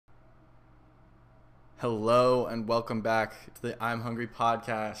Hello and welcome back to the I'm Hungry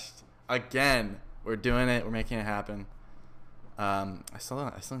podcast. Again, we're doing it. We're making it happen. I still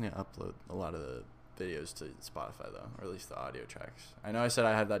need to upload a lot of the videos to Spotify though, or at least the audio tracks. I know I said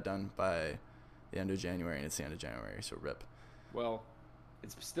I had that done by the end of January, and it's the end of January, so rip. Well,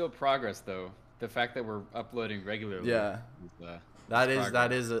 it's still progress though. The fact that we're uploading regularly. Yeah, that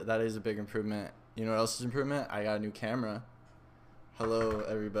is a big improvement. You know what else is improvement? I got a new camera. Hello,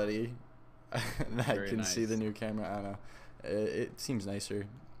 everybody. That can see the new camera. I don't know. It seems nicer.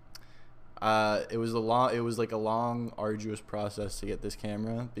 It was like a long, arduous process to get this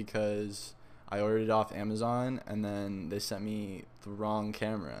camera because I ordered it off Amazon and then they sent me the wrong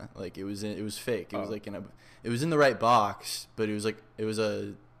camera. Like it was fake. It was like it was in the right box, but it was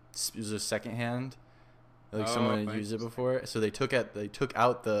a secondhand. Like someone had used it before, so they took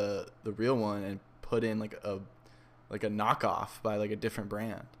out the real one and put in like a knockoff by like a different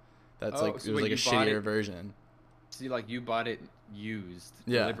brand. That's so it was like a shittier version. So you bought it used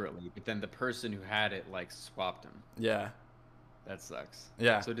deliberately, but then the person who had it like swapped them. Yeah. That sucks.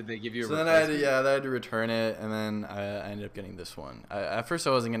 Yeah. So did they give you a replacement? Then I had to return it, and then I ended up getting this one. At first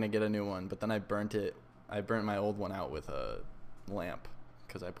I wasn't gonna get a new one, but then I burnt my old one out with a lamp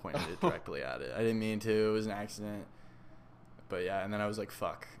because I pointed it directly at it. I didn't mean to. It was an accident. But yeah, and then I was like,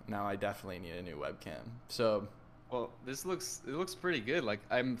 fuck. Now I definitely need a new webcam. So. Well, it looks pretty good. Like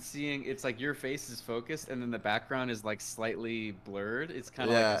I'm seeing, it's like your face is focused, and then the background is like slightly blurred. It's kind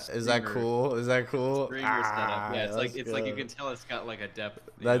of like is that cool? Is that cool? Setup. Yeah, it's like you can tell it's got like a depth.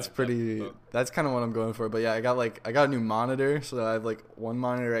 That's pretty. That's kind of what I'm going for. But yeah, I got a new monitor, so I have like one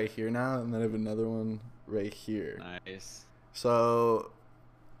monitor right here now, and then I have another one right here. Nice. So,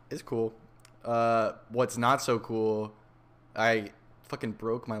 it's cool. What's not so cool? I fucking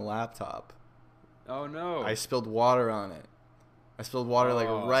broke my laptop. Oh no! I spilled water on it. I spilled water like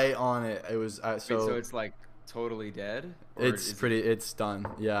right on it. It was so it's like totally dead. It's done.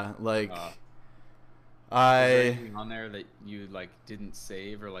 Yeah, like is there anything on there that you like didn't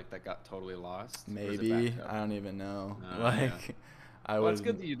save or like that got totally lost? Maybe I don't even know. Well, it's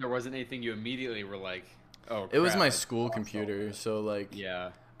good that there wasn't anything you immediately were like, oh. It was my school computer, so like yeah.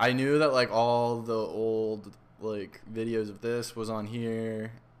 I knew that like all the old like videos of this was on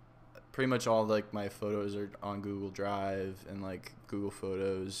here. Pretty much all like my photos are on Google Drive and like Google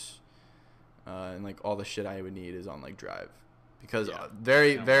Photos, and like all the shit I would need is on like Drive, because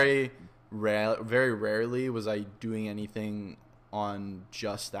very rarely was I doing anything on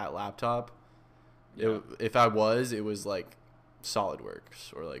just that laptop. Yeah. If I was, it was like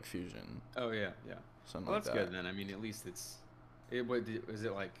SolidWorks or like Fusion. Oh yeah. Something well, like that. That's good then. I mean, at least was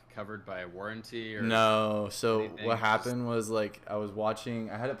it like covered by a warranty or no? So anything? What happened was like I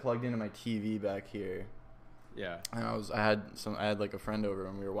had it plugged into my TV back here. Yeah. And I had like a friend over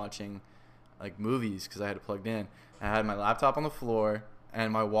and we were watching like movies because I had it plugged in. And I had my laptop on the floor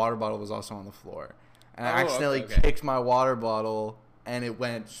and my water bottle was also on the floor. And I accidentally kicked my water bottle and it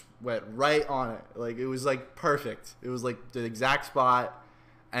went right on it. Like it was like perfect. It was like the exact spot,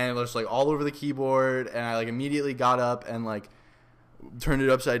 and it was like all over the keyboard. And I like immediately got up and like turned it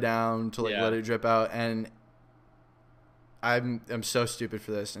upside down to like let it drip out, and I'm so stupid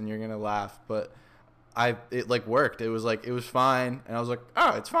for this and you're gonna laugh, but it like worked. It was fine, and I was like,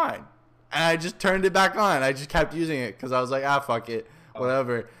 oh, it's fine, and I just turned it back on. I just kept using it because I was like, fuck it,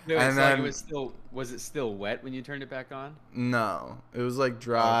 whatever. No, and then was it still wet when you turned it back on? No, it was like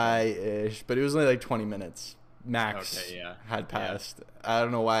dry-ish, but it was only like 20 minutes max. Had passed. I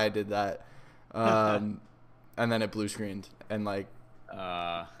don't know why I did that. And then it blue screened and like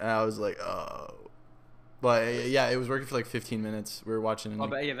and I was like, oh. But yeah, it was working for like 15 minutes. We were watching.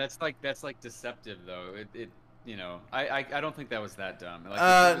 But yeah, that's like deceptive though. It I don't think that was that dumb.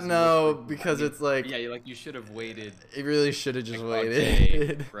 Like, no, because it's like you should have waited. It really should have just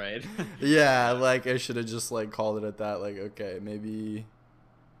waited, day, right? Yeah, like I should have just like called it at that. Like, okay, maybe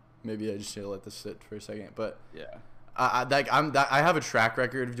I just need to let this sit for a second. But yeah. I have a track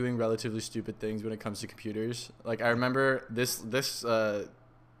record of doing relatively stupid things when it comes to computers. Like I remember this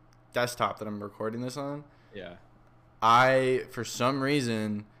desktop that I'm recording this on. Yeah. I for some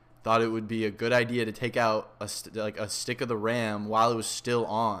reason thought it would be a good idea to take out a stick of the RAM while it was still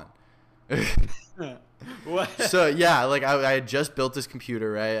on. What? So yeah, like I had just built this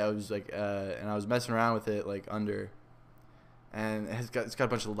computer, right? I was like, and I was messing around with it like under, and it's got a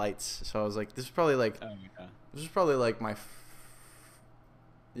bunch of lights. So I was like, this is probably like. Oh yeah. This was probably like this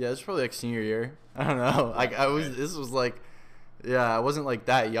was probably like senior year. I don't know. Like this was like, I wasn't like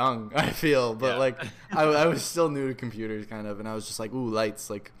that young, I feel, but like I was still new to computers kind of, and I was just like, ooh, lights,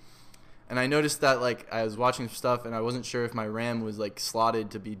 like, and I noticed that like I was watching stuff and I wasn't sure if my RAM was like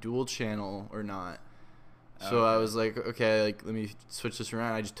slotted to be dual channel or not. So I was like, okay, like let me switch this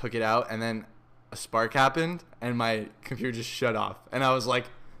around. I just took it out, and then a spark happened, and my computer just shut off, and I was like,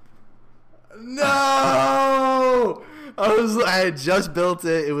 no. I had just built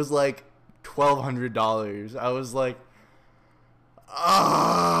it. It was like $1,200. I was like,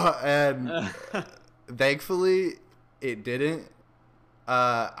 and thankfully it didn't.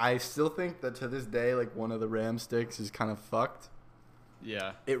 I still think that to this day, like one of the RAM sticks is kind of fucked.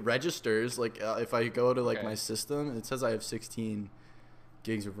 Yeah. It registers like if I go to like my system, it says I have 16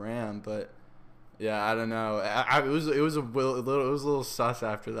 gigs of RAM, but yeah, I don't know. It was a little sus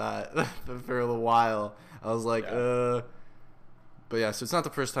after that for a little while. I was like, But yeah, so it's not the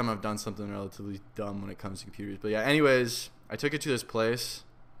first time I've done something relatively dumb when it comes to computers. But yeah, anyways, I took it to this place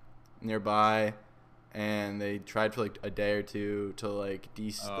nearby, and they tried for like a day or two to like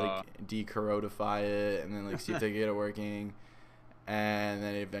decorrodify it, and then like see if they could get it working, and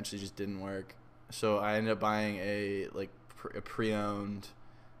then it eventually just didn't work. So I ended up buying a pre-owned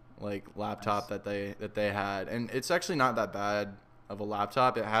like laptop that they had, and it's actually not that bad of a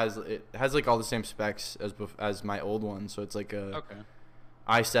laptop. It has like all the same specs as my old one, so it's like a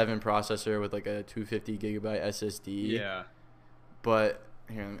i7 processor with like a 250 gigabyte SSD. Yeah. But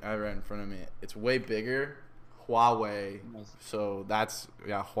here, I have it right in front of me. It's way bigger. Huawei. So that's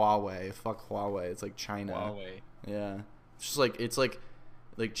Huawei. Fuck Huawei. It's like China. Huawei. Yeah. It's just like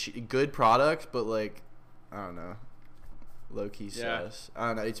good product, but like I don't know. Low key sus. I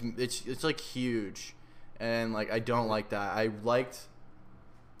don't know. It's like huge. And like I don't like that. I liked.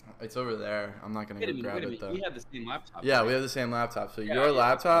 It's over there. I'm not gonna go grab it though. We have the same laptop. Yeah, right? We have the same laptop. So your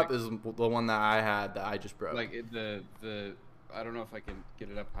laptop is the one that I had that I just broke. Like the I don't know if I can get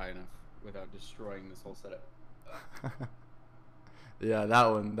it up high enough without destroying this whole setup. Yeah, that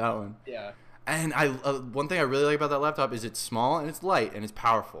one. Yeah. And one thing I really like about that laptop is it's small and it's light and it's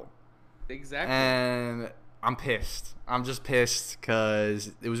powerful. Exactly. And I'm pissed. I'm just pissed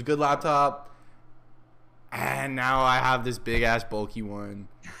because it was a good laptop. And now I have this big ass bulky one.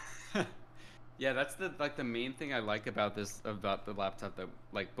 Yeah, that's the main thing I like about the laptop that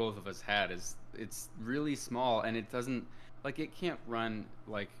like both of us had is it's really small and it doesn't like it can't run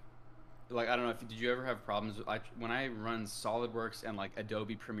like I don't know if did you ever have problems with, when I run SolidWorks and like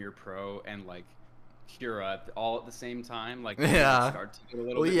Adobe Premiere Pro and like Cura all at the same time, like start to get a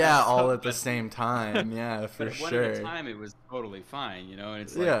little bit all at the same time, yeah, for but sure. One at a time, it was totally fine, you know, and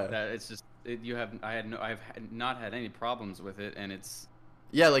it's like that. It's just I've not had any problems with it, and it's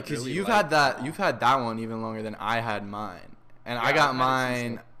like because you've had that one even longer than I had mine, and I got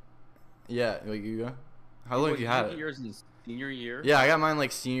mine. Like you go. How long have you had it? Yours in senior year. Yeah, I got mine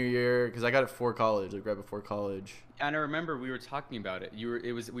like senior year because I got it for college, like right before college. And I remember we were talking about it. We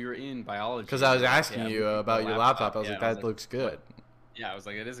were in biology. Because I was asking you about your laptop. I was like, that looks good. Yeah, I was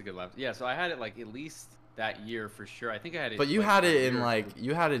like, it is a good laptop. Yeah, so I had it like at least that year for sure. I think I had it. But you had it in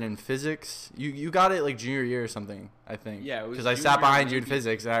you had it in physics. You got it like junior year or something, I think. Yeah, because I sat behind you in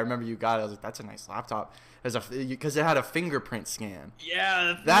physics, and I remember you got it. I was like, that's a nice laptop. Because it had a fingerprint scan.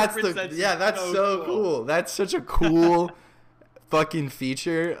 Yeah, that's so cool. That's such a cool fucking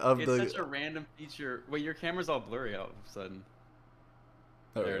feature of it's such a random feature. Wait, your camera's all blurry all of a sudden.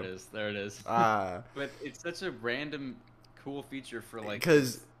 There it is. But it's such a random cool feature for like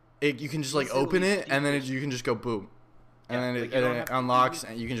because you can just like open it and then you can just go boom, and then it unlocks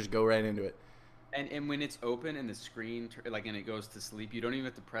and you can just go right into it. And when it's open and the screen and it goes to sleep, you don't even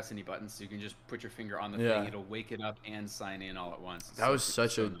have to press any buttons. So you can just put your finger on the thing. It'll wake it up and sign in all at once. That was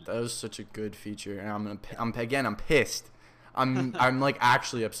such a good feature, and I'm pissed. I'm like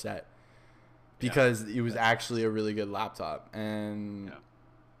actually upset because it was actually a really good laptop, and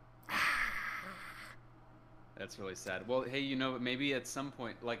that's really sad. Well, hey, you know, maybe at some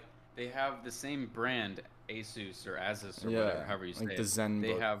point, like they have the same brand, Asus or Asus or whatever, however you say like the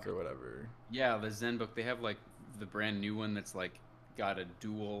ZenBook or whatever. Yeah, the ZenBook. They have like the brand new one that's like got a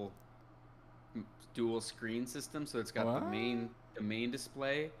dual screen system, so it's got the main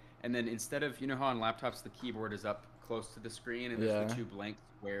display, and then instead of how on laptops the keyboard is up close to the screen and there's the two blank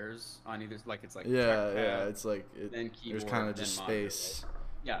squares on either, like it's like trackpad, it's like then keyboard, there's kind of just space. Right?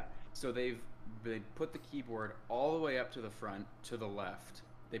 Yeah, so they put the keyboard all the way up to the front to the left.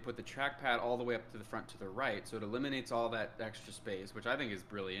 They put the trackpad all the way up to the front to the right, so it eliminates all that extra space, which I think is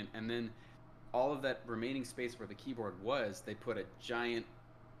brilliant. And then all of that remaining space where the keyboard was, they put a giant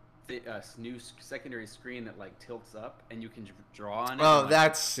new secondary screen that like tilts up, and you can draw on it. Oh,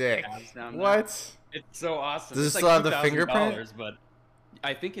 that's sick! What? It's so awesome. Does it still have the fingerprint? But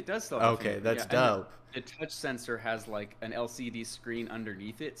I think it does still have the fingerprint. That's dope. The touch sensor has like an LCD screen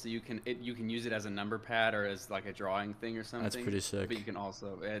underneath it, so you can use it as a number pad or as like a drawing thing or something. That's pretty sick. But you can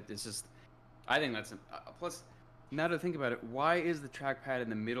also it's just I think that's plus. Now to think about it, why is the trackpad in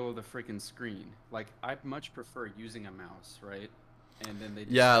the middle of the freaking screen? Like, I much prefer using a mouse, right? And then they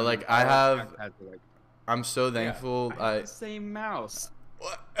just like I have. I'm so thankful. I have the same mouse.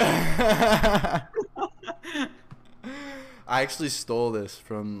 What? I actually stole this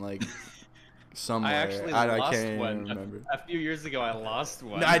from like somewhere. I actually lost can't one. Even remember. A few years ago, I lost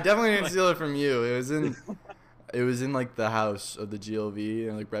one. No, I definitely didn't steal it from you. It was in like the house of the GLV,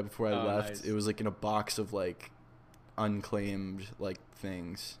 and like right before I left, nice. It was like in a box of like unclaimed like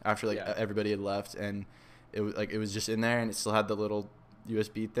things after like everybody had left, and it was just in there, and it still had the little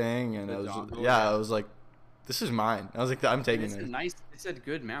USB thing, and I was like, this is mine. I was like, I'm taking it. It's a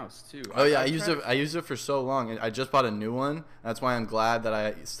good mouse too. Oh yeah, I used it for so long, and I just bought a new one. That's why I'm glad that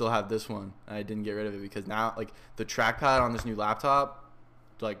I still have this one and I didn't get rid of it, because now like the trackpad on this new laptop,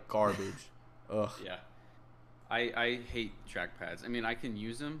 like garbage. Ugh. Yeah. I hate trackpads. I mean, I can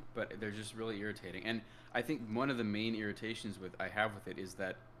use them, but they're just really irritating. And I think one of the main irritations I have with it is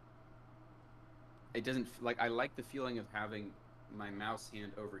that it doesn't I like the feeling of having my mouse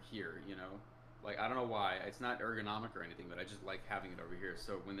hand over here, you know? Like, I don't know why. It's not ergonomic or anything, but I just like having it over here.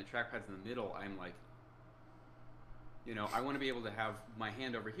 So when the trackpad's in the middle, I'm like, you know, I want to be able to have my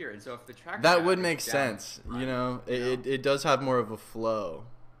hand over here. And so if the trackpad that would make sense, you know? It does have more of a flow.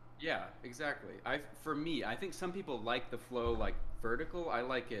 Yeah, exactly. For me, I think some people like the flow like vertical. I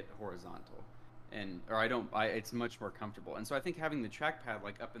like it horizontal, it's much more comfortable. And so I think having the trackpad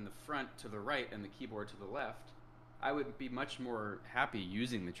like up in the front to the right and the keyboard to the left, I would be much more happy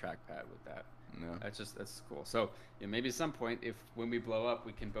using the trackpad with that. No. That's cool. So maybe at some point, when we blow up,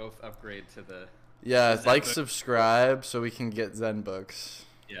 we can both upgrade to the. Yeah, the like, subscribe so we can get ZenBooks.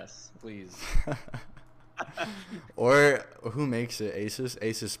 Yes, please. Or who makes it? Asus?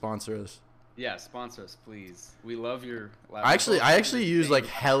 Asus sponsor us. Yeah, sponsor us, please. We love your laptop. I actually use like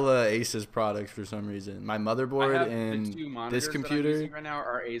hella Asus products for some reason. My motherboard and the 2 monitors this computer that I'm using right now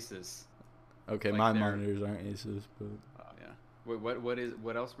are Asus. Okay, like my monitors aren't Asus, but. Oh yeah. Wait,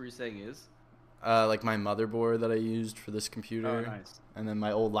 what else were you saying is? Like my motherboard that I used for this computer. Oh, nice. And then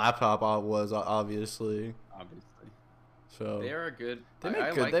my old laptop was obviously. So they are good.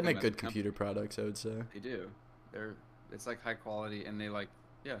 They make good computer products, I would say. They do. It's like high quality, and they I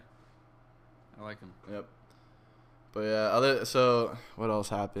like them. Yep. But yeah, so what else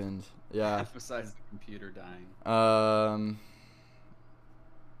happened? Yeah. Besides the computer dying.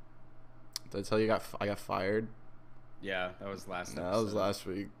 Did I tell you I got fired? Yeah, that was last. No, that was last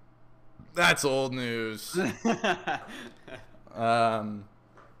week. That's old news. What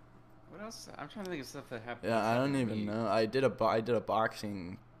else? I'm trying to think of stuff that happened. Yeah, I don't even know. I did a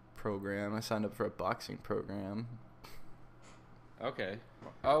boxing program. I signed up for a boxing program. Okay.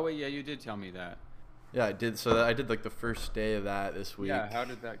 Oh wait, yeah, you did tell me that. Yeah, I did. So I did like the first day of that this week. Yeah, how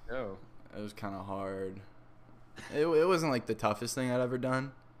did that go? It was kind of hard. It wasn't like the toughest thing I'd ever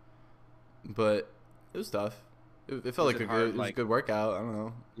done, but it was tough. It felt like it was a good workout. I don't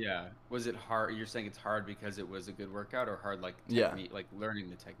know. Yeah. Was it hard? You're saying it's hard because it was a good workout, or hard like technique, like learning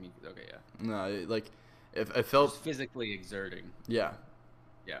the technique? Okay, yeah. No, it felt just physically exerting. Yeah.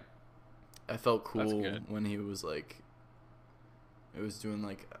 Yeah. I felt cool when he was like. It was doing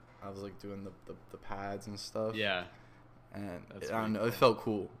like I was like doing the pads and stuff. Yeah. And I don't know. It felt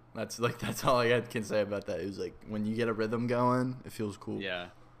cool. That's all I can say about that. It was like when you get a rhythm going, it feels cool. Yeah.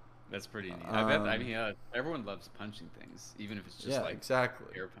 That's pretty neat. I bet. I mean, everyone loves punching things, even if it's just like exactly.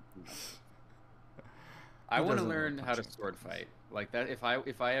 Air punching. I want to learn how to sword fight like that. If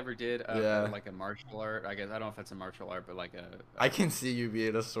I ever did like a martial art, I guess I don't know if that's a martial art, but like I can see you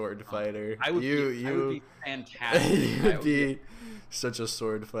being a sword fighter. I would be fantastic. You would be such a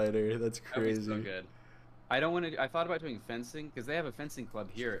sword fighter. That's crazy. That would be so good. I don't want to. I thought about doing fencing because they have a fencing club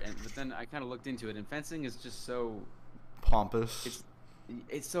here, but then I kind of looked into it, and fencing is just so pompous.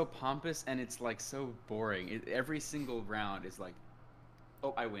 It's so pompous and it's like so boring. Every single round is like,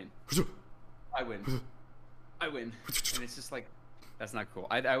 oh, I win, I win, I win, and it's just like, that's not cool.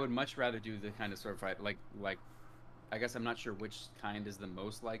 I would much rather do the kind of sword fight like I guess I'm not sure which kind is the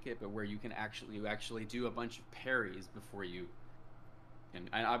most like it, but where you actually do a bunch of parries before you. And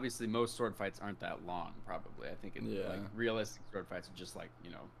obviously most sword fights aren't that long. Probably, I think like realistic sword fights are just like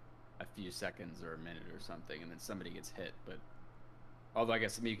a few seconds or a minute or something, and then somebody gets hit, but. Although I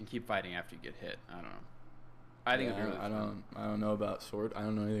guess you can keep fighting after you get hit. I don't know. I think it'd be really fun. I don't know about sword. I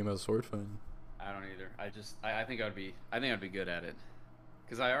don't know anything about sword fighting. I don't either. I think I'd be good at it.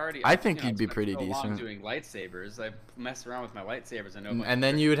 Because I think you'd be pretty decent. Long doing lightsabers. I mess around with my lightsabers. I know. And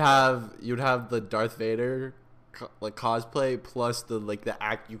then you'd have the Darth Vader like cosplay plus the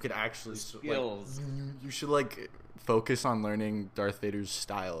act. You could actually skills. You should like focus on learning Darth Vader's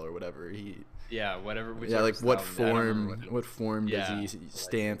style or whatever. Whatever. Yeah, like what form yeah, does he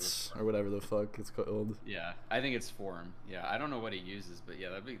stance or whatever the fuck it's called. Yeah, I think it's form. Yeah, I don't know what he uses, but yeah,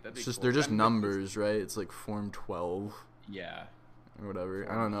 that'd be It's just cool. they're just numbers, right? It's like form 12. Yeah. Or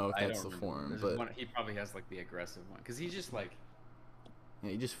whatever. I don't know if that's the form, but he probably has like the aggressive one because he's just like.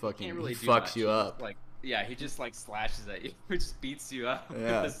 Yeah, he just fucking really fucks you up. Like, yeah, he just like slashes at you, which beats you up.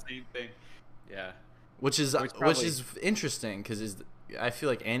 Yeah. The same thing. Yeah. Which is interesting because I feel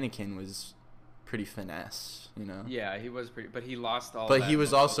like Anakin was pretty finesse, you know. Yeah, he was pretty, but he lost all. But he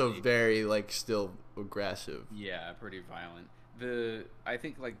was also very like still aggressive. Yeah, pretty violent. I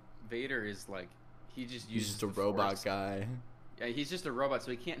think like Vader is like he's just a robot guy. Yeah, he's just a robot,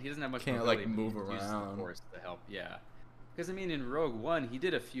 so he doesn't have much. Can't like move around. Uses the Force to help. Yeah, because I mean, in Rogue One, he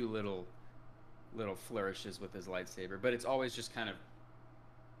did a few little flourishes with his lightsaber, but it's always just kind of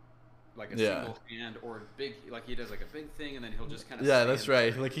like a single hand or big, like he does like a big thing, and then he'll just kind of. Yeah, that's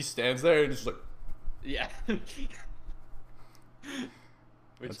right. Like he stands there and just like. Yeah.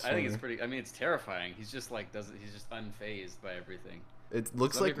 Which I think is pretty. I mean, it's terrifying. He's just like he's just unfazed by everything. It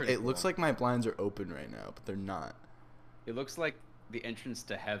looks looks like my blinds are open right now, but they're not. It looks like the entrance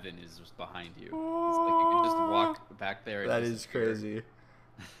to heaven is just behind you. It's like you can just walk back there. That is crazy.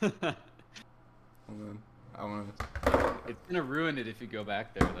 Hold on. I want to. It's gonna ruin it if you go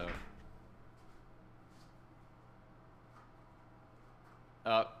back there, though.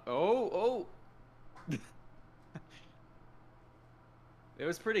 Oh. It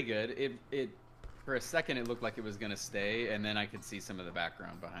was pretty good. It for a second it looked like it was gonna stay, and then I could see some of the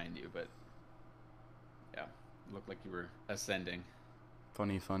background behind you, but yeah, it looked like you were ascending.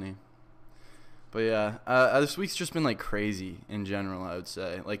 Funny. But yeah, this week's just been like crazy in general. I would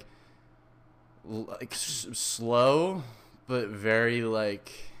say like slow, but very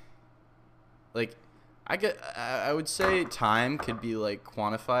like I would say time could be like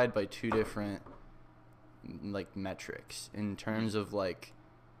quantified by two different like metrics in terms of like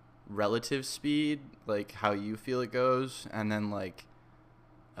relative speed, like how you feel it goes, and then like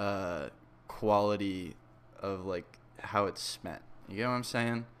quality of like how it's spent. You get what I'm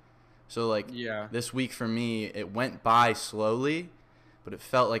saying? So like this week for me, it went by slowly, but it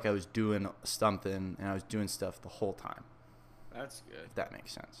felt like I was doing something and I was doing stuff the whole time. That's good. If that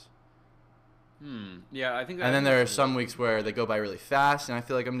makes sense. Yeah, I think. And then there are some weeks where they go by really fast, and I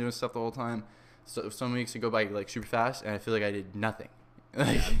feel like I'm doing stuff the whole time. So some weeks they go by like super fast, and I feel like I did nothing.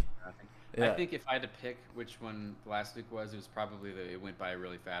 Yeah. I think if I had to pick which one last week was, it was probably that it went by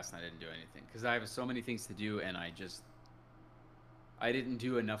really fast and I didn't do anything because I have so many things to do, and I didn't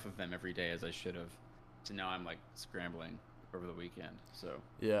do enough of them every day as I should have. So now I'm like scrambling over the weekend. So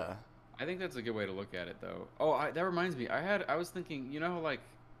yeah, I think that's a good way to look at it, though. Oh, that reminds me. I was thinking, you know, like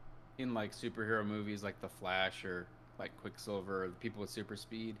in like superhero movies, like The Flash or like Quicksilver, or the people with super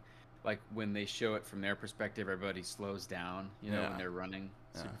speed, like when they show it from their perspective, everybody slows down, you know, when they're running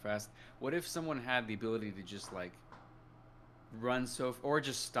super fast. What if someone had the ability to just like run or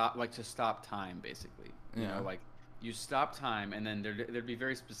just stop, like to stop time, basically? You know, like you stop time, and then there'd have to be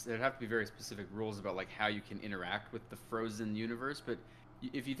very specific rules about like how you can interact with the frozen universe. But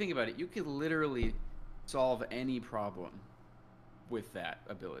if you think about it, you could literally solve any problem with that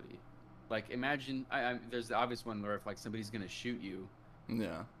ability. Like imagine, there's the obvious one where if like somebody's gonna shoot you,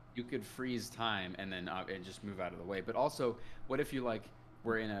 you could freeze time and then and just move out of the way. But also, what if you like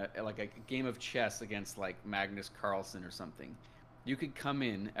were in a game of chess against like Magnus Carlsen or something? You could come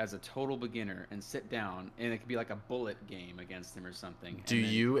in as a total beginner and sit down, and it could be like a bullet game against him or something. Do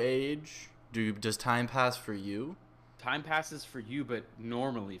you age? Does time pass for you? Time passes for you, but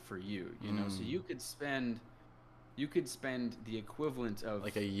normally for you, you know. So you could spend the equivalent of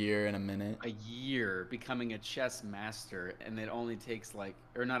like a year and a minute. A year becoming a chess master, and it only takes like,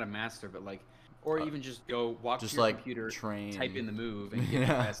 or not a master, but like, or even just go walk to your computer, type in the move, and get the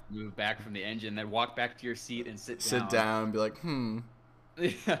best move back from the engine, then walk back to your seat and sit down and be like,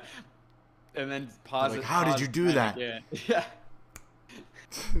 Yeah. And then pause. Like, how did you do that? Yeah.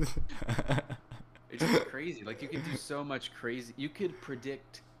 It's just crazy. Like you could do so much crazy. You could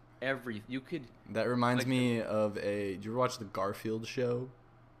predict everything. You could. That reminds me of did you ever watch the Garfield show?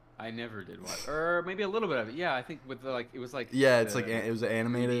 I never did watch, or maybe a little bit of it. Yeah, I think with the, like it was like. Yeah, it's like it was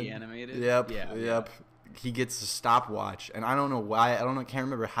animated. Animated. Yep. Yeah, yep. He gets a stopwatch, and I don't know why. Can't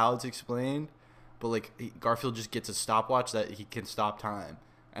remember how it's explained, but like Garfield just gets a stopwatch that he can stop time,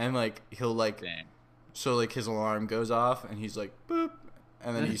 and like he'll like. Dang. So like his alarm goes off, and he's like boop,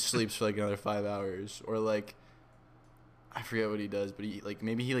 and then he sleeps for like another 5 hours, or like. I forget what he does, but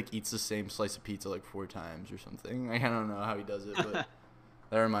maybe he eats the same slice of pizza like 4 times or something. I don't know how he does it, but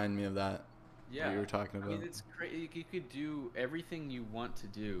that reminded me of that. Yeah. What you were talking about. I mean, it's crazy. You could do everything you want to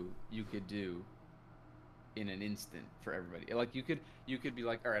do. You could do in an instant for everybody. Like you could be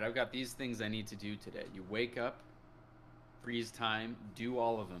like, all right, I've got these things I need to do today. You wake up, freeze time, do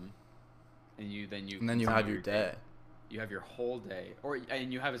all of them, and then you have your day. You have your whole day,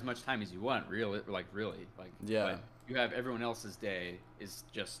 and you have as much time as you want. Really. Yeah. But you have everyone else's day is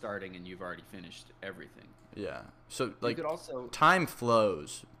just starting, and you've already finished everything. Yeah. So like, you could also time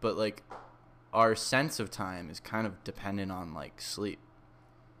flows, but like, our sense of time is kind of dependent on like sleep.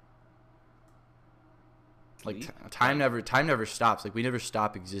 Like time never stops. Like we never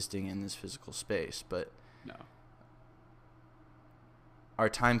stop existing in this physical space, but no. Our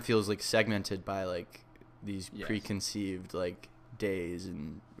time feels like segmented by like these preconceived like days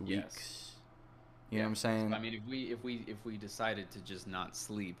and weeks. You know what I'm saying? So, I mean, if we decided to just not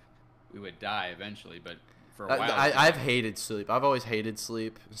sleep, we would die eventually. But for a while, I've hated sleep. I've always hated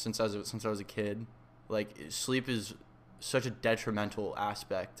sleep since I was a kid. Like sleep is such a detrimental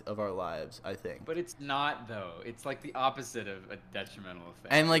aspect of our lives, I think. But it's not, though. It's like the opposite of a detrimental effect.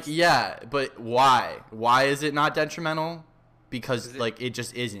 And like, yeah, but why? Why is it not detrimental? Because like it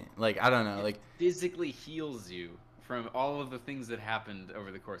just isn't. Like I don't know. Like physically heals you from all of the things that happened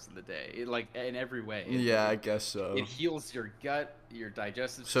over the course of the day. It like in every way. Yeah, I guess so. It heals your gut, your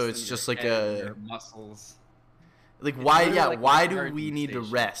digestive system. So it's just like your muscles. Like why? Yeah, like why do we need to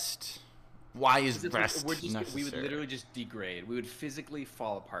rest? Why is rest necessary? We would literally just degrade. We would physically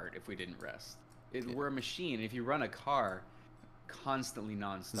fall apart if we didn't rest. We're a machine. If you run a car constantly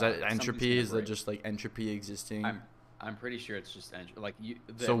nonstop, is that entropy? Is that just like entropy existing? I'm pretty sure it's just like you.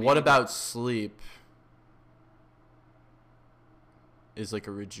 So what about sleep? Is like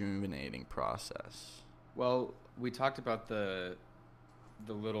a rejuvenating process. Well, we talked about the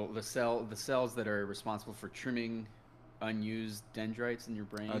cells that are responsible for trimming unused dendrites in your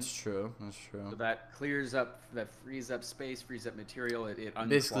brain. That's true. So that frees up space, frees up material. It unclogs.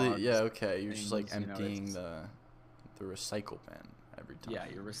 Basically, yeah, okay. You're just like emptying the recycle bin every time. Yeah,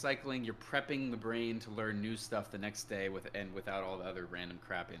 you're recycling. You're prepping the brain to learn new stuff the next day without all the other random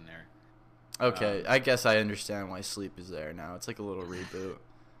crap in there. Okay, I guess I understand why sleep is there now. It's like a little reboot.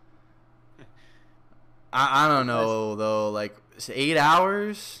 I don't know though. Like 8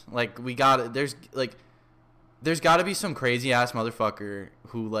 hours. Like there's got to be some crazy ass motherfucker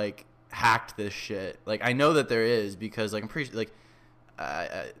who like hacked this shit. Like I know that there is because like I'm pretty like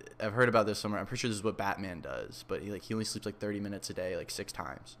I've heard about this somewhere. I'm pretty sure this is what Batman does, but he only sleeps like 30 minutes a day, like 6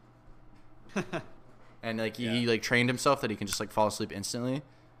 times. And like he like trained himself that he can just like fall asleep instantly.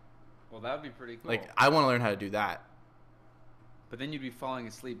 Well, that would be pretty cool. Like I want to learn how to do that. But then you'd be falling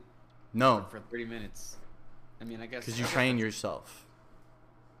asleep. No. For 30 minutes. I mean, I guess because you train yourself.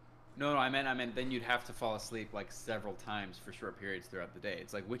 No, I meant then you'd have to fall asleep like several times for short periods throughout the day.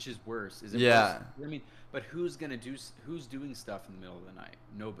 It's like, which is worse? Is it worse? I mean, but who's doing stuff in the middle of the night?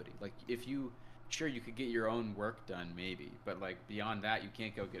 Nobody. Like you could get your own work done maybe, but like beyond that, you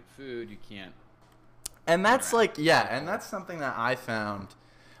can't go get food. You can't. And that's like, and that's something that I found.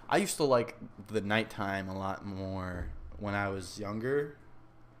 I used to like the nighttime a lot more when I was younger.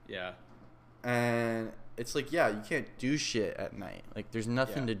 Yeah. And it's like, you can't do shit at night. Like, there's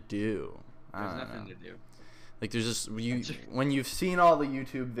nothing to do. There's nothing to do. Like, there's just when you've seen all the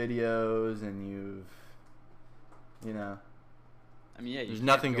YouTube videos and you know. I mean, there's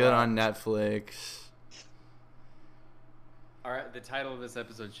nothing good on Netflix. All right, the title of this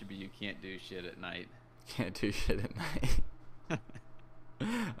episode should be "You Can't Do Shit at Night." Can't do shit at night.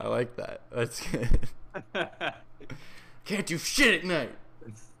 I like that. That's good. Can't do shit at night.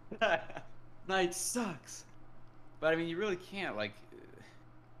 Night sucks. But I mean, you really can't. Like,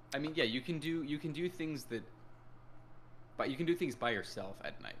 I mean, you can do things that, but you can do things by yourself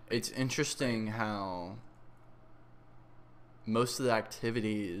at night. It's interesting how most of the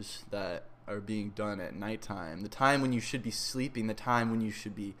activities that are being done at nighttime, the time when you should be sleeping, the time when you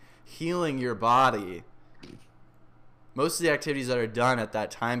should be healing your body, most of the activities that are done at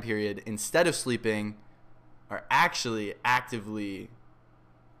that time period instead of sleeping are actually actively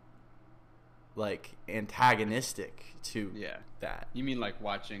like antagonistic to that. You mean like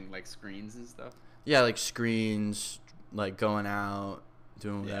watching like screens and stuff? Yeah, like screens, like going out,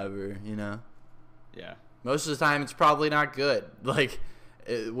 doing whatever, you know? Yeah. Most of the time it's probably not good. Like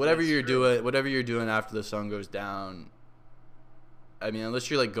whatever you're doing after the sun goes down, I mean, unless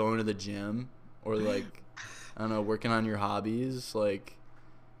you're like going to the gym or like I don't know, working on your hobbies, like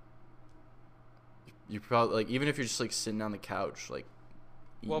you probably like even if you're just like sitting on the couch like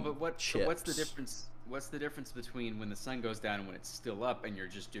but what's the difference? What's the difference between when the sun goes down and when it's still up and you're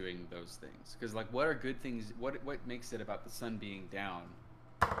just doing those things? Because like, what are good things? What makes it about the sun being down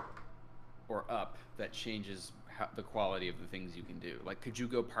or up that changes the quality of the things you can do? Like, could you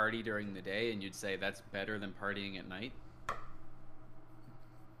go party during the day and you'd say that's better than partying at night?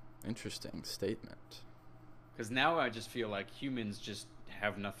 Interesting statement. Because now I just feel like humans just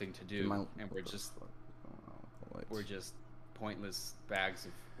have nothing to do, and we're just pointless bags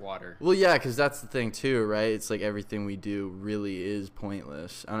of water. Well, yeah, because that's the thing too, right? It's like everything we do really is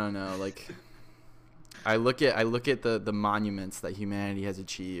pointless. I don't know, like I look at the monuments that humanity has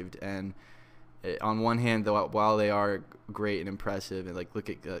achieved, and on one hand, though, while they are great and impressive, and like look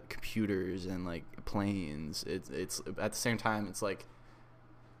at computers and like planes, it's at the same time, it's like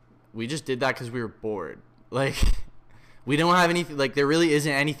we just did that because we were bored. Like we don't have anything. Like there really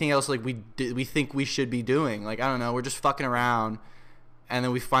isn't anything else like we think we should be doing. Like I don't know, we're just fucking around, and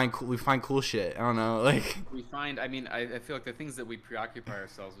then we find cool shit. I don't know, like we find. I mean, I feel like the things that we preoccupy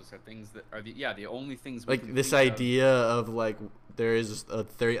ourselves with are things that are the only things. We like can this idea of like there is a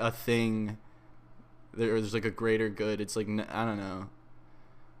thing. There's like a greater good. It's like I don't know,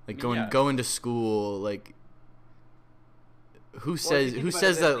 like going to school. Like who says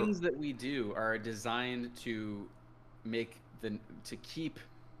that things that we do are designed to keep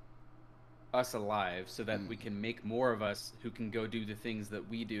us alive, so that we can make more of us who can go do the things that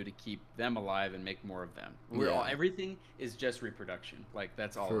we do to keep them alive and make more of them. Everything is just reproduction. Like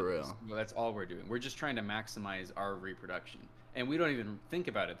that's all. For real. Well, that's all we're doing. We're just trying to maximize our reproduction. And we don't even think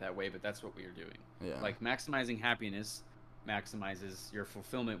about it that way, but that's what we are doing. Yeah. Like maximizing happiness maximizes your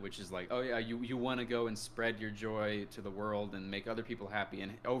fulfillment, which is like, oh yeah, you want to go and spread your joy to the world and make other people happy,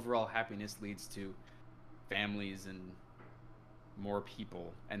 and overall happiness leads to families and more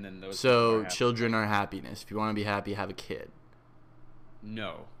people, and then those. So children are happiness. If you want to be happy, have a kid.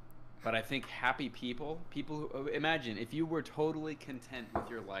 No, but I think happy people who, imagine if you were totally content with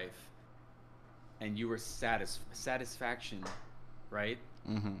your life, and you were satisfaction, right?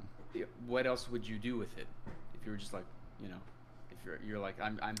 Mm-hmm. What else would you do with it? If you were just like, you know, if you're like,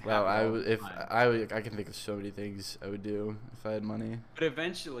 I'm happy. Well, I can think of so many things I would do if I had money. But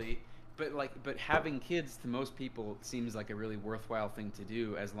eventually, but having kids to most people seems like a really worthwhile thing to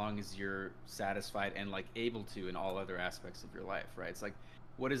do, as long as you're satisfied and like able to in all other aspects of your life, right? It's like,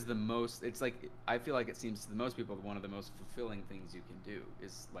 what is the most? It's like I feel like it seems to most people one of the most fulfilling things you can do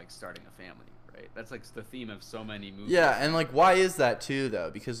is like starting a family. Right? That's like the theme of so many movies. Yeah, and like why is that too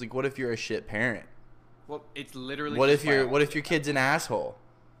though? Because like what if you're a shit parent? Well, it's literally what if your kid's an asshole?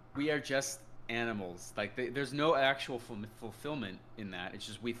 We are just animals. Like there's no actual fulfillment in that. It's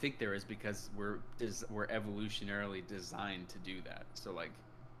just we think there is because we're evolutionarily designed to do that. So like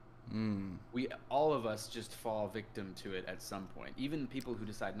we all of us just fall victim to it at some point. Even people who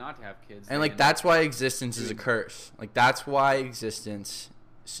decide not to have kids. And like that's why existence is a curse. Like that's why existence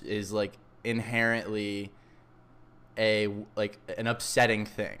is like inherently an upsetting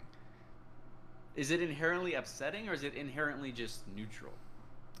thing. Is it inherently upsetting, or is it inherently just neutral?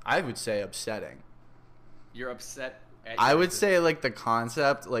 I would say upsetting. You're upset at I would say like the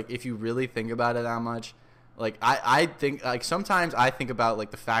concept, like if you really think about it that much, like I think like sometimes I think about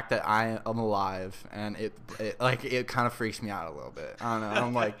like the fact that I am alive, and it kind of freaks me out a little bit. I don't know.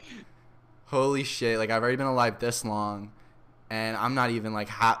 I'm like, holy shit, like I've already been alive this long, and I'm not even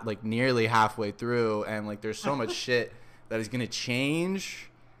like nearly halfway through, and like there's so much shit that is gonna change,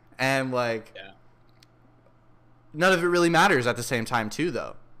 and like none of it really matters at the same time too,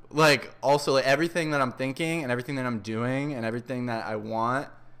 though. Like also like everything that I'm thinking and everything that I'm doing and everything that I want,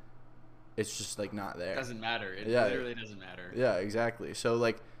 it's just like not there. It doesn't matter. It literally doesn't matter. Yeah, exactly. So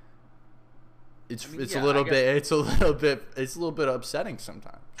like it's a little bit upsetting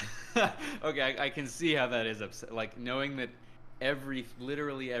sometimes. Okay, I can see how that is upset. Like knowing that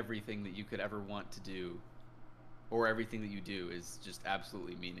literally everything that you could ever want to do, or everything that you do, is just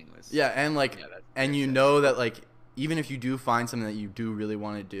absolutely meaningless. Yeah, and like, and you know that like, even if you do find something that you do really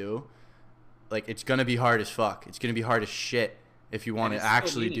want to do, like it's gonna be hard as fuck. It's gonna be hard as shit if you want to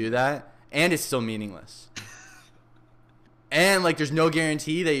actually do that, and it's still meaningless. And like, there's no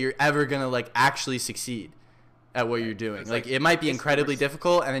guarantee that you're ever gonna like actually succeed at what you're doing. Like it might be incredibly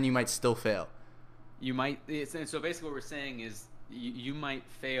difficult, and then you might still fail. You might. So basically, what we're saying is you might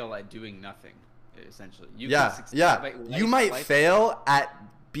fail at doing nothing. Essentially, you might fail at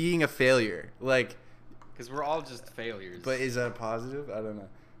being a failure, like because we're all just failures. But is that a positive? I don't know.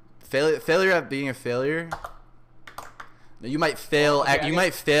 Failure at being a failure. You might fail. You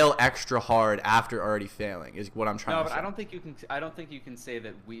might fail extra hard after already failing. Is what I'm trying to say. No, but I don't think you can. I don't think you can say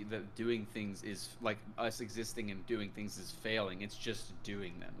that that doing things is like us existing and doing things is failing. It's just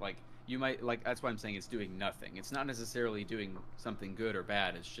doing them. Like you might like. That's why I'm saying it's doing nothing. It's not necessarily doing something good or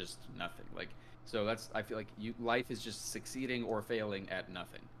bad. It's just nothing. Like so. I feel like life is just succeeding or failing at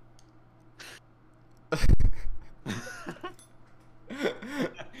nothing.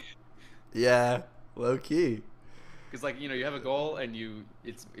 Yeah, low key. Because like you have a goal and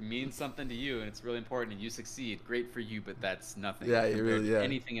it means something to you and it's really important and you succeed. Great for you, but that's nothing compared to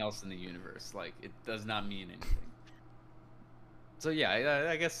anything else in the universe. Like it does not mean anything. So yeah,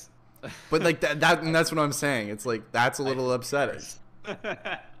 I guess. But like that and that's what I'm saying. It's like that's a little upsetting.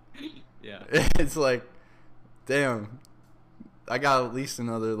 Yeah. It's like, damn, I got at least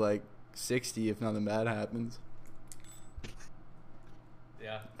another like 60 if nothing bad happens.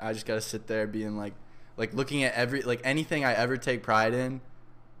 Yeah. I just gotta sit there being like looking at anything I ever take pride in,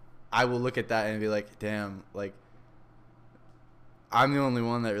 I will look at that and be like, damn, like I'm the only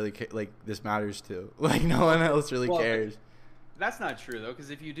one that really this matters to. Like no one else really cares. That's not true though, because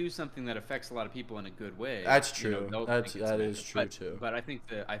if you do something that affects a lot of people in a good way, that's true. That is true too. But I think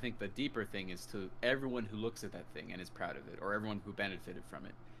the deeper thing is to everyone who looks at that thing and is proud of it, or everyone who benefited from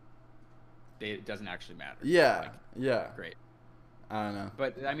it. It doesn't actually matter. Yeah. Yeah. Great. I don't know.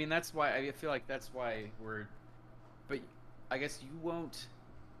 But I mean, that's why I feel like that's why we're. But I guess you won't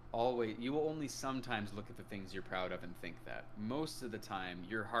always. You will only sometimes look at the things you're proud of and think that. Most of the time,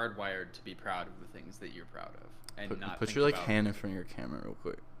 you're hardwired to be proud of the things that you're proud of, and not. Put your hand in front of your camera real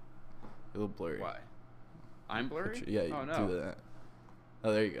quick. A little blurry. Why? I'm blurry. Oh no. Do that.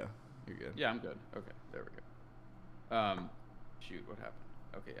 Oh, there you go. You're good. Yeah, I'm good. Okay, there we go. Shoot, what happened?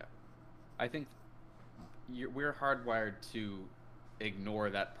 Okay, yeah. I think we're hardwired to ignore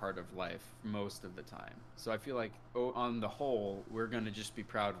that part of life most of the time. So I feel like on the whole, we're going to just be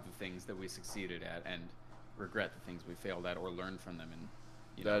proud of the things that we succeeded at and regret the things we failed at or learn from them. And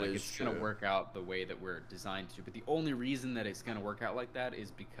it's going to work out the way that we're designed to. But the only reason that it's going to work out like that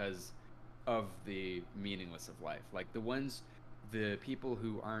is because of the meaningless of life. Like the people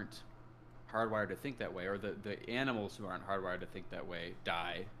who aren't hardwired to think that way, or the animals who aren't hardwired to think that way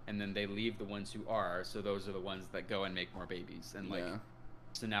die, and then they leave the ones who are, so those are the ones that go and make more babies, and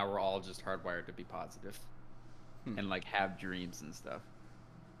so now we're all just hardwired to be positive and like have dreams and stuff.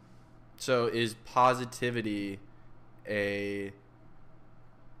 So is positivity a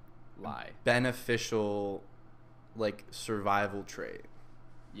lie beneficial like survival trait?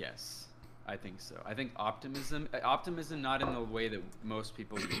 Yes, I think so. I think optimism not in the way that most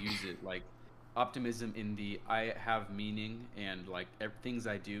people use it, like optimism in the I have meaning and like things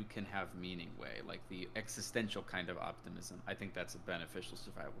I do can have meaning way, like the existential kind of optimism. I think that's a beneficial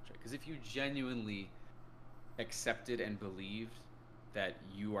survival trait, because if you genuinely accepted and believed that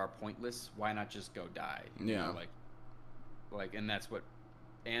you are pointless, why not just go die? Like and that's what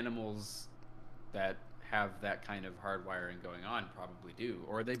animals that have that kind of hardwiring going on probably do.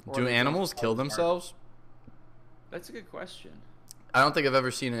 Do animals kill themselves? That's a good question. I don't think I've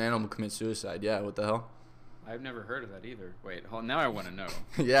ever seen an animal commit suicide. Yeah, what the hell? I've never heard of that either. Wait, now I want to know.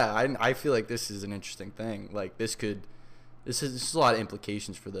 Yeah, I feel like this is an interesting thing. Like this is a lot of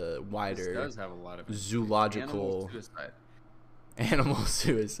implications for the wider. This does have a lot of zoological animal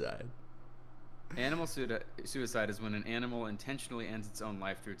suicide. Animal suicide is when an animal intentionally ends its own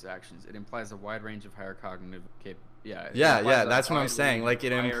life through its actions. It implies a wide range of higher cognitive Yeah, that's what I'm saying. Like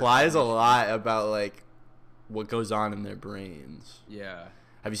it implies a lot about like what goes on in their brains. Yeah.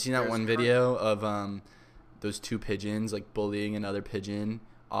 Have you seen that one video of those two pigeons like bullying another pigeon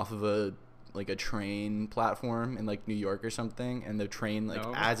off of a train platform in like New York or something, and the train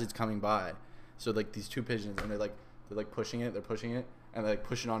as it's coming by, so like these two pigeons, and they're pushing it, and they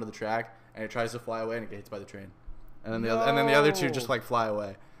push it onto the track, and it tries to fly away and it gets hit by the train, and then the other two just like fly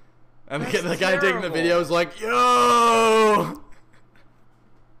away, and the guy taking the video is like, yo.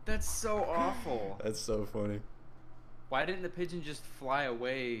 That's so awful. That's so funny. Why didn't the pigeon just fly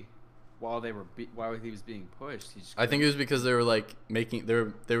away while while he was being pushed? I think it was because they were like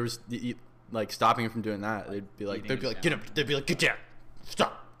there was like stopping him from doing that. They'd be like get up. They'd be like get down,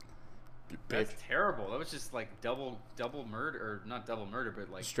 stop. That's terrible. That was just like double murder, or not double murder,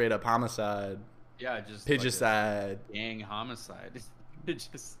 but like straight up homicide. Yeah, just pigicide. Like gang homicide.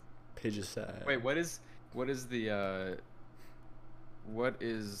 Pigicide. Wait, what is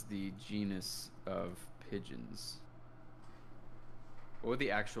the genus of pigeons? What would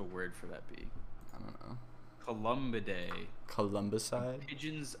the actual word for that be? I don't know. Columbidae. Columbicide?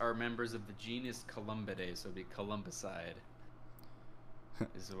 Pigeons are members of the genus Columbidae, so it'd be Columbicide.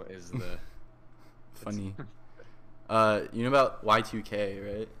 is the funny. You know about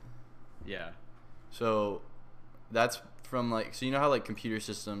Y2K, right? Yeah. So that's from so you know how like computer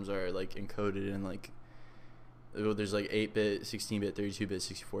systems are like encoded in like there's like 8-bit, 16-bit, 32-bit,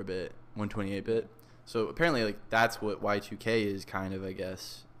 64-bit, 128-bit. So apparently like that's what Y2K is kind of, I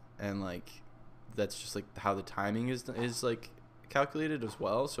guess. And like that's just like how the timing is like calculated as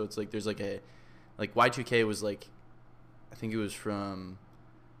well. So it's like there's like Y2K was like, I think it was from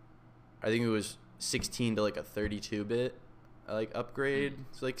I think it was 16 to like a 32-bit like upgrade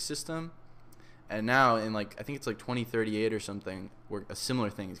like system. And now in like I think it's like 2038 or something, where a similar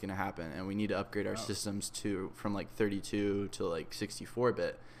thing is going to happen, and we need to upgrade our systems to from like 32 to like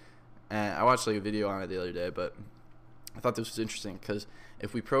 64-bit. And I watched like a video on it the other day, but I thought this was interesting because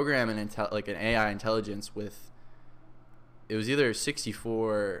if we program an AI intelligence with, it was either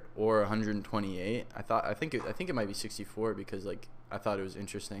 64 or 128. I think it might be 64 because like I thought it was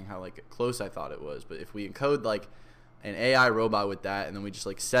interesting how like close I thought it was. But if we encode like an AI robot with that, and then we just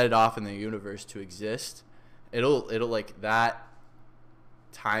like set it off in the universe to exist, it'll like that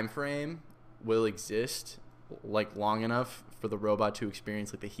time frame will exist like long enough for the robot to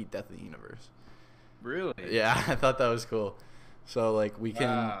experience like the heat death of the universe. Really? Yeah, I thought that was cool. So like we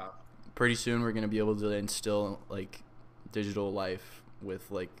can pretty soon we're gonna be able to instill like digital life with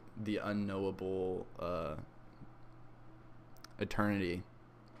like the unknowable eternity.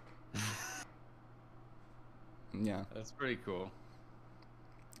 Yeah, that's pretty cool.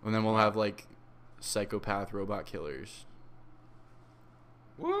 And then we'll have like psychopath robot killers.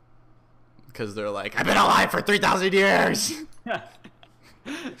 What? Because they're like, I've been alive for 3,000 years.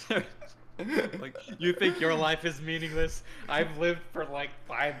 Like, you think your life is meaningless? I've lived for like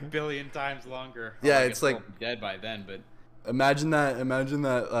 5 billion times longer. Yeah, it's like I'll be dead by then, but imagine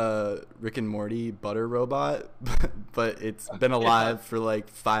that Rick and Morty butter robot, but it's been alive for like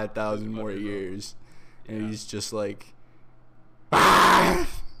 5,000 more years. And he's just like, I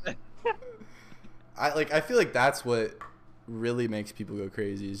feel like that's what really makes people go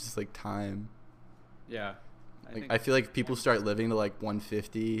crazy. Is just like time. Yeah. I feel like if people start living to like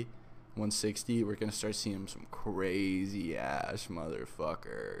 150, 160, we're gonna start seeing some crazy ass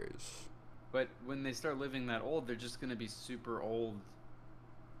motherfuckers. But when they start living that old, they're just gonna be super old.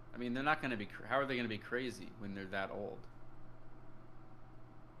 I mean, they're not gonna be. How are they gonna be crazy when they're that old?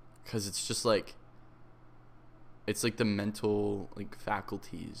 Because it's just like. It's like the mental like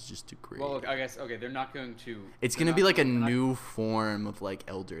faculties just degrade. Well, I guess they're not going to. It's gonna be like a new form of like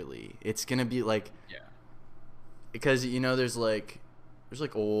elderly. It's gonna be like because there's like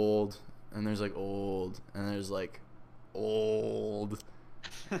old and there's like old and there's like old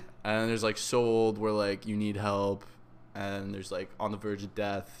and there's like so old where like you need help and there's like on the verge of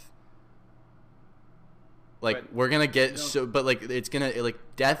death. Like we're gonna get but like it's gonna like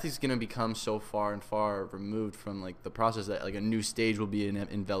death is gonna become so far and far removed from like the process that like a new stage will be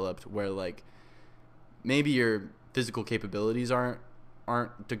enveloped where like maybe your physical capabilities aren't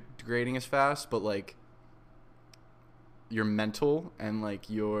degrading as fast, but like your mental and like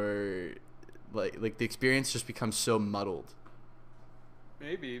your like the experience just becomes so muddled.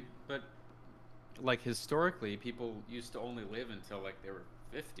 Maybe, but like historically, people used to only live until like they were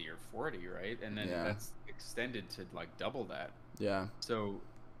 50 or 40, right? And then that's extended to like double that. Yeah. So,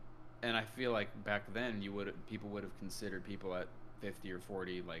 and I feel like back then people would have considered people at 50 or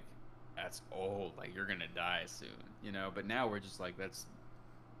 40 like that's old, like you're gonna die soon, But now we're just like that's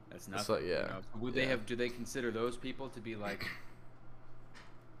nothing. Like, yeah. Would they do they consider those people to be like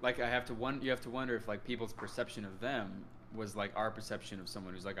you have to wonder if like people's perception of them was like our perception of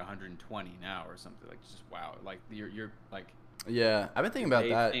someone who's like 120 now or something, like just wow, like you're like. Yeah, I've been thinking about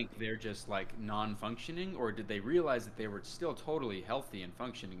that. Do they think they're just like non-functioning, or did they realize that they were still totally healthy and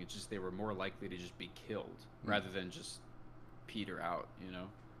functioning? It's just they were more likely to just be killed rather than just peter out,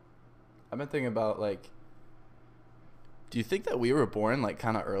 I've been thinking about like, do you think that we were born like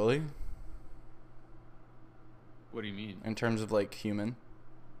kind of early? What do you mean? In terms of like human?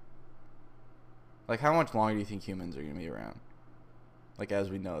 Like how much longer do you think humans are going to be around? Like as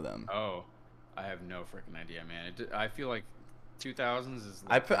we know them. Oh, I have no freaking idea, man. I feel like 2000s is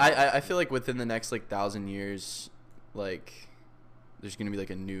like I feel like within the next like 1,000 years like there's gonna be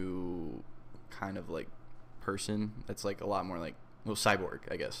like a new kind of like person that's like a lot more like cyborg,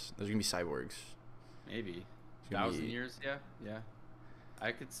 I guess. There's gonna be cyborgs. Maybe 1,000 years. Yeah,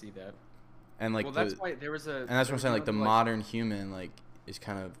 I could see that. And like that's why there was and that's what I'm saying, like the modern human like is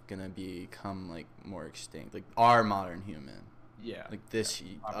kind of gonna become like more extinct, like our modern human, like this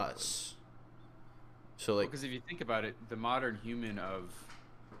us. So like, because if you think about it, the modern human of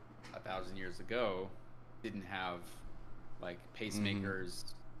 1,000 years ago didn't have like pacemakers,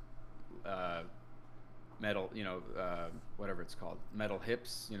 metal, whatever it's called, metal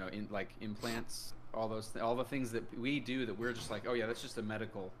hips, in like implants, all the things that we do that we're just like, oh yeah, that's just a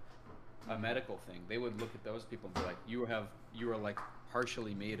medical thing. They would look at those people and be like, you are like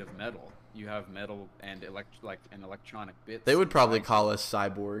partially made of metal. You have metal and electronic bits. They would probably call us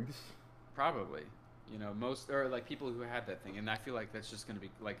cyborgs. Probably. Most or like people who had that thing, and I feel like that's just going to be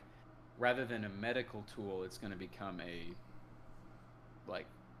like, rather than a medical tool, it's going to become a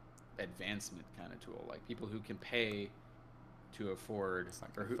advancement kind of tool. Like people who can pay to afford,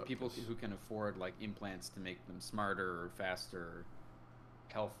 or people who can afford like implants to make them smarter or faster or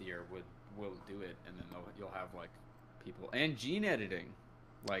healthier will do it, and then you'll have like people and gene editing.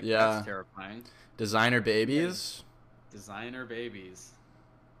 Like that's terrifying. Designer babies.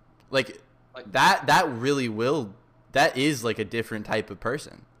 Like that really will. That is like a different type of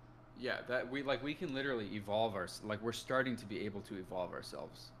person. Yeah, that we can literally evolve we're starting to be able to evolve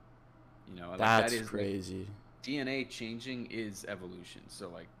ourselves. You know, like, that's crazy. Like, DNA changing is evolution, so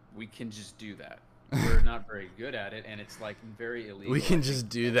like we can just do that. We're not very good at it, and it's like very illegal. We can just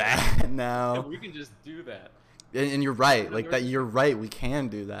do that now. Yeah, we can just do that. And you're right, like that. You're right. We can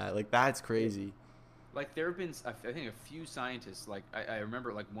do that. Like that's crazy. Like there have been, I think, a few scientists. Like I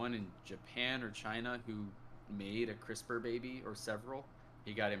remember, like one in Japan or China who made a CRISPR baby, or several.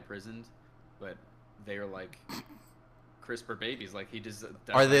 He got imprisoned, but they are like CRISPR babies. Like he just.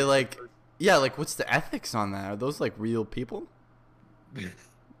 Are they like? Yeah, like what's the ethics on that? Are those like real people?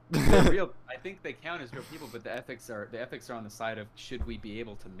 They're real. I think they count as real people, but the ethics are on the side of should we be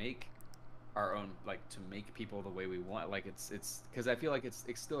able to make our own, like to make people the way we want. Like it's because I feel like it's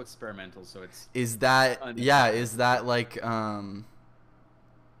still experimental, so it's. Is that Is that like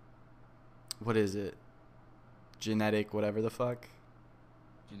what is it? Genetic whatever the fuck.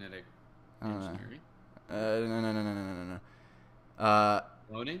 Genetic engineering. No.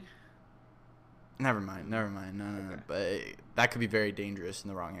 Cloning. Never mind. No. But that could be very dangerous in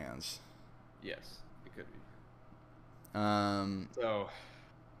the wrong hands. Yes, it could be. So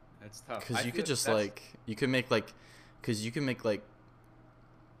that's tough. Because you could just like you can make like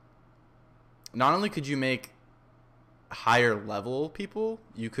not only could you make higher level people,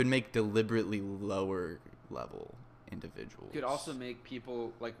 you could make deliberately lower level individuals. You could also make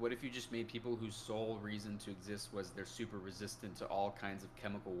people like, what if you just made people whose sole reason to exist was they're super resistant to all kinds of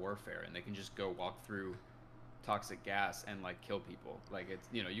chemical warfare, and they can just go walk through toxic gas and like kill people. Like it's,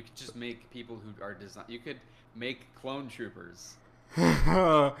 you know, you could just make people who are you could make clone troopers.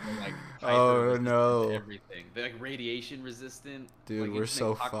 Like oh no! To everything. They're like radiation resistant. Dude, like, we're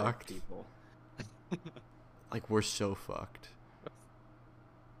so fucked. People. Like we're so fucked.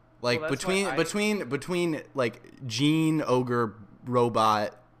 Like well, between like gene ogre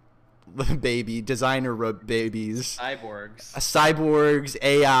robot baby designer babies, cyborgs,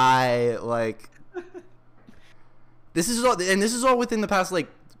 AI, like this is all within the past like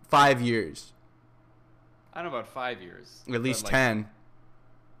 5 years. I don't know about 5 years. At least like, 10.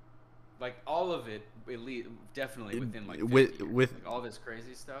 Like all of it, definitely within like 50 with years. Like, all this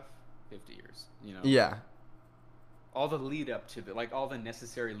crazy stuff, 50 years. You know. Yeah. All the lead up to all the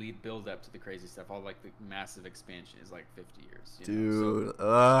necessary lead build up to the crazy stuff, all like the massive expansion is like 50 years. Dude,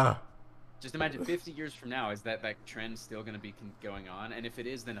 so, just imagine 50 years from now, is that trend still going to be going on? And if it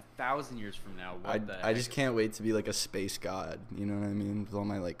is, then 1,000 years from now, I just can't wait to be like a space god. You know what I mean? With all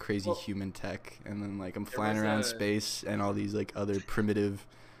my like crazy human tech, and then like I'm flying around space, and all these like other primitive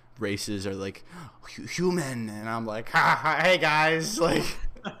races are like human, and I'm like, hey guys, like.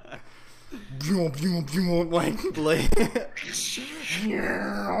 like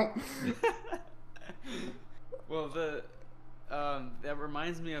well, that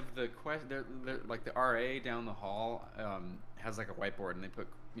reminds me of the question. Like the RA down the hall has like a whiteboard, and they put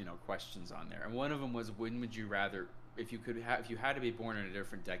questions on there, and one of them was, when would you rather, if you had to be born in a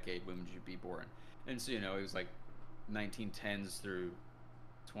different decade, when would you be born? And so it was like 1910s through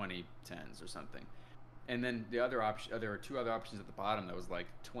 2010s or something, and then the other option, there were two other options at the bottom that was like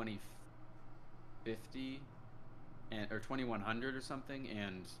 2050 or 2100 or something,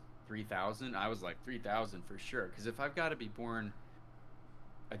 and 3000. I was like 3000 for sure, because if I've got to be born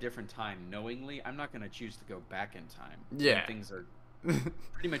a different time knowingly, I'm not going to choose to go back in time. Yeah, things are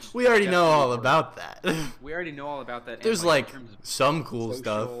pretty much we already know all about that. We already know all about that. There's like some cool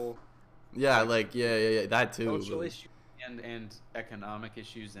stuff. Yeah, yeah, that too. Social issues and economic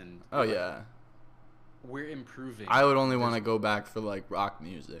issues and we're improving. I would only want to go back for like rock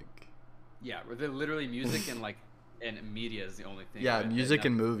music. Yeah, literally music and like and media is the only thing. Yeah, music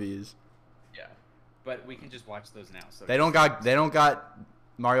and movies. Yeah, but we can just watch those now. So they don't got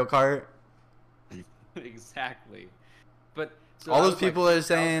Mario Kart. Exactly, but so all those people are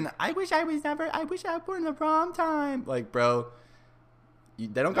saying, I wish I was born in the wrong time. Like, bro,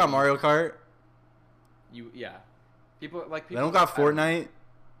 they don't got Mario Kart. People they don't got Fortnite.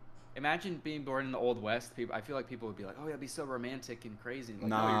 Imagine being born in the Old West. I feel like people would be like, "Oh, that'd be so romantic and crazy." Like,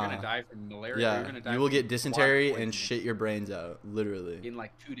 nah. "Oh, you're gonna die from malaria. Yeah, you're gonna die. You will get dysentery and shit your brains out, literally. In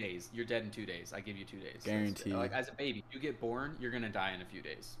like 2 days, you're dead in 2 days. I give you 2 days. Guaranteed. Like as a baby, you get born, you're gonna die in a few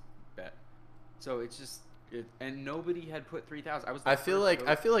days. Bet. So it's just And nobody had put 3,000. I feel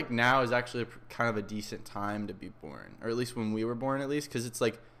like now is actually kind of a decent time to be born, or at least when we were born, at least, because it's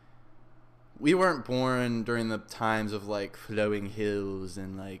like we weren't born during the times of like flowing hills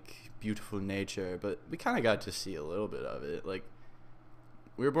and like beautiful nature, but we kind of got to see a little bit of it. Like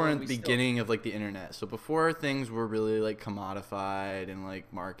we were born at the beginning of like the internet, so before things were really like commodified and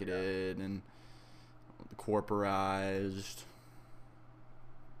like marketed and corporized.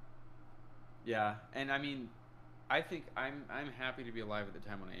 Yeah, and I mean, I think I'm happy to be alive at the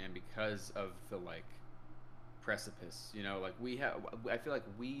time when I am because of the like precipice. You know, like I feel like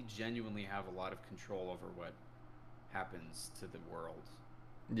we genuinely have a lot of control over what happens to the world.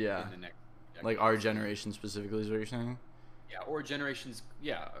 Yeah. In the next decade. Like our generation specifically is what you're saying? Yeah, or generations,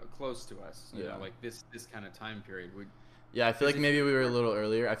 close to us. You know, like this kind of time period. Yeah, I feel like maybe we were a little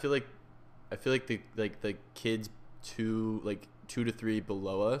earlier. I feel like the kids 2 to 3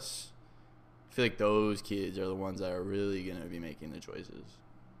 below us, I feel like those kids are the ones that are really gonna be making the choices.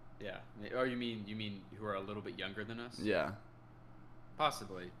 Yeah. Or you mean who are a little bit younger than us? Yeah.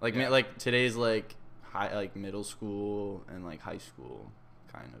 Possibly. Like like today's like middle school and like high school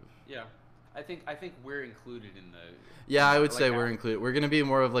kind of. Yeah. I think we're included in the. Yeah, I would say we're included. We're gonna be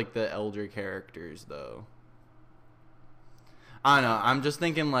more of like the elder characters though. I don't know. I'm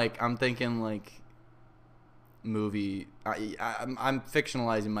thinking like movie. I'm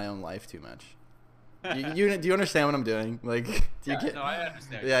fictionalizing my own life too much. Do you understand what I'm doing? Like, do you get? No, I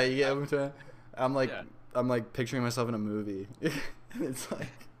understand. Yeah, you get what I'm saying. I'm like picturing myself in a movie. It's like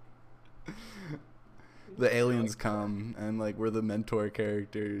the aliens come and like we're the mentor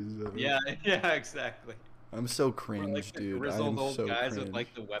characters. Yeah, exactly. I'm so cringe, like dude. Grizzled old guys with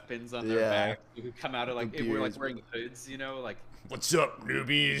like the weapons on their back who come out of like we're like wearing hoods, you know, like what's up,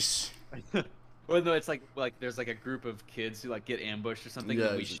 newbies? Well, no, it's like there's like a group of kids who like get ambushed or something,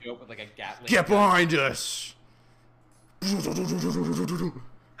 and we show up with like a Gatling. Get behind us!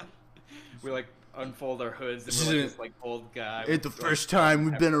 We like unfold our hoods and we're like this like old guy. It's the first time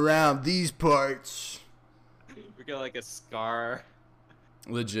we've been around these parts. We got like a scar.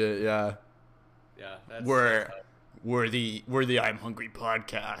 Legit, yeah. Yeah, that's we're the I'm Hungry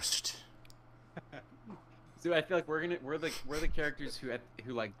podcast. So I feel like we're the characters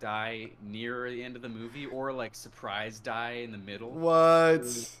who like die near the end of the movie or like surprise die in the middle. What?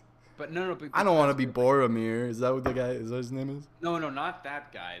 But no. I don't want to be Boromir. Is that what the guy? Is that his name is? No, not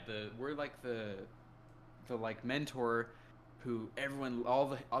that guy. We're like the like mentor who everyone all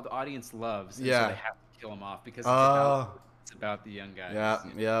the audience loves. And so they have to kill him off because it's about the young guys. Yeah.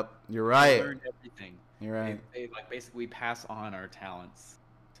 Yep. You're right. They learned everything. You're right. They like basically pass on our talents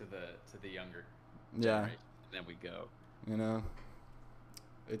to the younger. Yeah. Generation. Then we go. You know,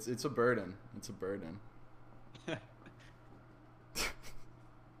 it's a burden. It's a burden. We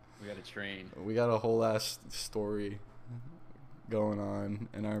got a train. We got a whole ass story going on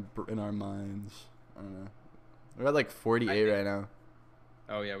in our minds. I don't know. We're at like 48 right now.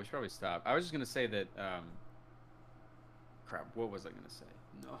 Oh yeah, we should probably stop. I was just gonna say that. Crap. What was I gonna say?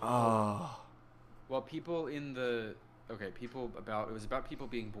 No. Oh. Well, it was about people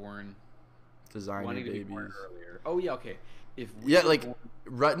being born. Designer wanting babies. To be born earlier. Oh yeah, okay.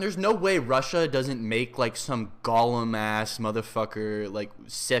 There's no way Russia doesn't make like some Gollum ass motherfucker like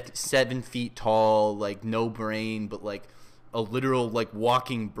 7 feet tall, like no brain, but like a literal like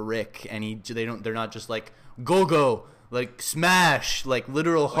walking brick, and they're not just like go like smash like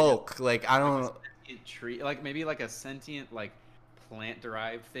literal Hulk. Like I don't know. Tree, like maybe like a sentient like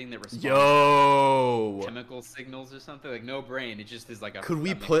plant-derived thing that responds to chemical signals or something. Like no brain, it just is like a. Could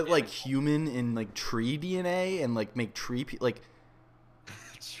we put like human in like tree DNA and like make tree like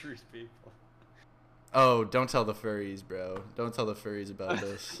tree people? Oh, don't tell the furries, bro. Don't tell the furries about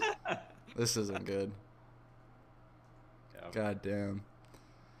this. This isn't good. Yeah. God damn.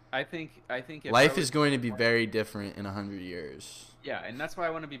 I think if life is going to be very different in 100 years. Yeah, and that's why I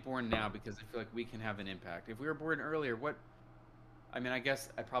want to be born now, because I feel like we can have an impact. If we were born earlier, I mean, I guess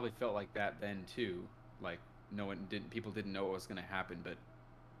I probably felt like that then too. Like people didn't know what was going to happen, but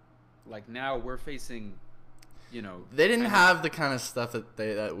like now we're facing, you know. They didn't have the kind of stuff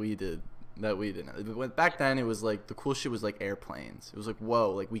that we did. That we didn't. Back then, it was like the cool shit was like airplanes. It was like,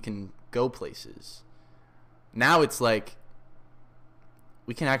 whoa, like we can go places. Now it's like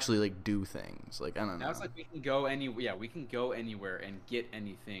we can actually like do things. Like I don't know. Now it's like we can go we can go anywhere and get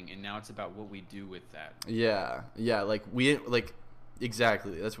anything, and now it's about what we do with that. Yeah, like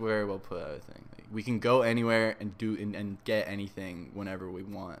exactly. That's very well put. I think like, we can go anywhere and do and get anything whenever we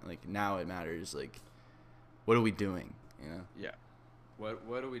want. Like now it matters. Like, what are we doing? You know? Yeah.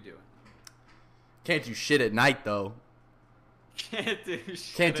 What are we doing? Can't do shit at night though. Can't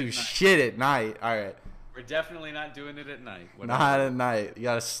do shit at night. All right. We're definitely not doing it at night. Whatever. Not at night. You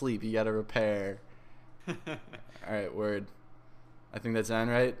gotta sleep. You gotta repair. All right, word. I think that's on,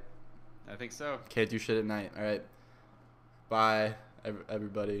 right? I think so. Can't do shit at night. All right. Bye,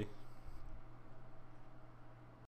 everybody.